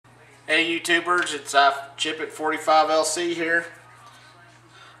Hey YouTubers, it's Chip at 45LC here.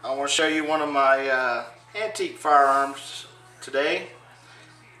 I want to show you one of my antique firearms today.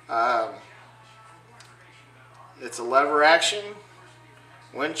 It's a lever action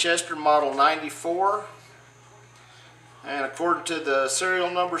Winchester model 94, and according to the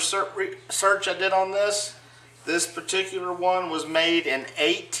serial number search I did on this particular one was made in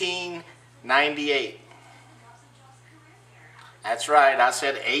 1898. That's right, I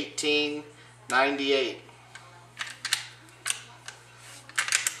said 1898.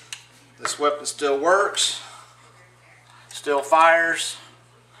 This weapon still works, still fires.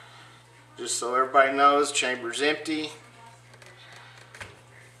 Just so everybody knows, chamber's empty.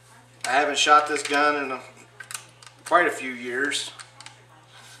 I haven't shot this gun in quite a few years,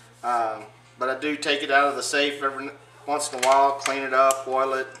 but I do take it out of the safe every once in a while, clean it up,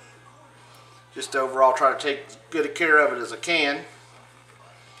 oil it. Just overall try to take as good care of it as I can.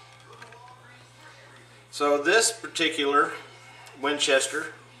 So this particular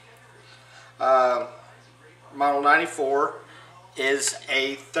Winchester model 94 is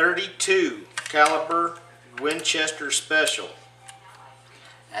a 32 caliber Winchester Special.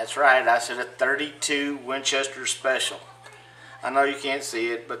 That's right, I said a 32 Winchester Special. I know you can't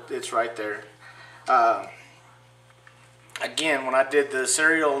see it, but it's right there. Again, when I did the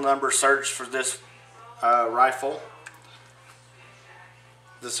serial number search for this rifle,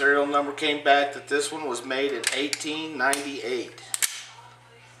 the serial number came back that this one was made in 1898.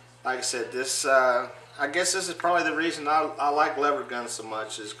 Like I said, this I guess this is probably the reason I like lever guns so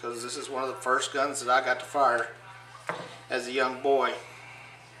much, is because this is one of the first guns that I got to fire as a young boy.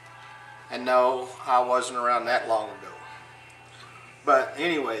 And no, I wasn't around that long ago. But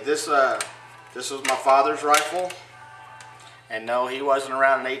anyway, this was my father's rifle. And no, he wasn't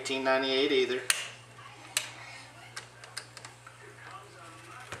around in 1898 either.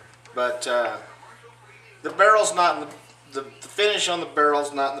 But the barrel's not in the finish on the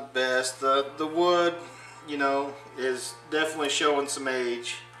barrel's not the best. The wood, you know, is definitely showing some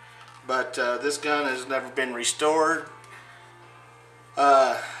age. But this gun has never been restored.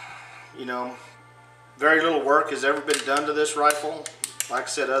 You know, very little work has ever been done to this rifle. Like I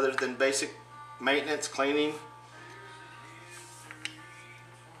said, other than basic maintenance, cleaning.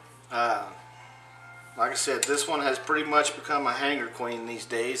 Like I said, this one has pretty much become a hanger queen these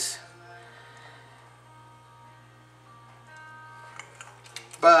days.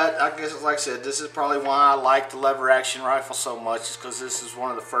 But I guess, like I said, this is probably why I like the lever action rifle so much, is because this is one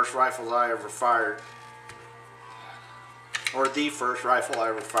of the first rifles I ever fired. Or the first rifle I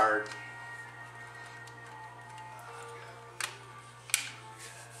ever fired.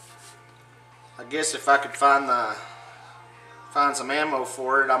 I guess if I could find some ammo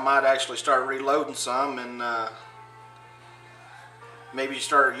for it, I might actually start reloading some and maybe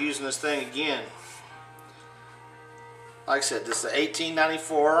start using this thing again. Like I said, this is the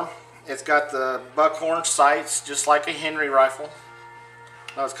 1894. It's got the buckhorn sights just like a Henry rifle.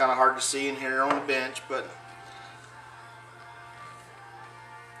 I know it's kind of hard to see in here on the bench, but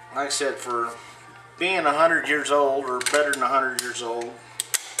like I said, for being 100 years old, or better than 100 years old,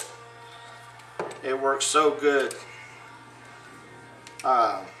 it works so good.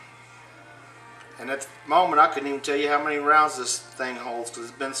 And at the moment I couldn't even tell you how many rounds this thing holds, because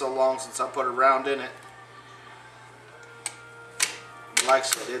it's been so long since I put a round in it. But like I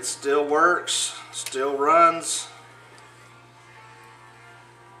said, it still works, still runs.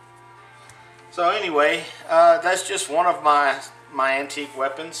 So anyway, that's just one of my antique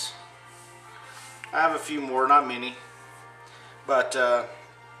weapons. I have a few more, not many, but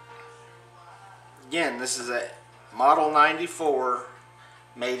again, this is a model 94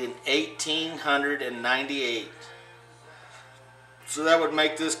 made in 1898. So that would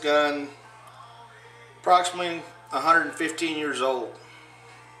make this gun approximately 115 years old.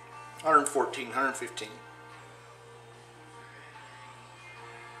 114, 115.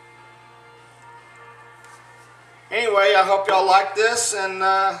 Anyway, I hope y'all like this, and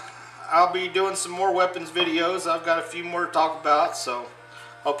I'll be doing some more weapons videos. I've got a few more to talk about, so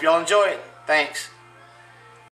hope y'all enjoy it. Thanks.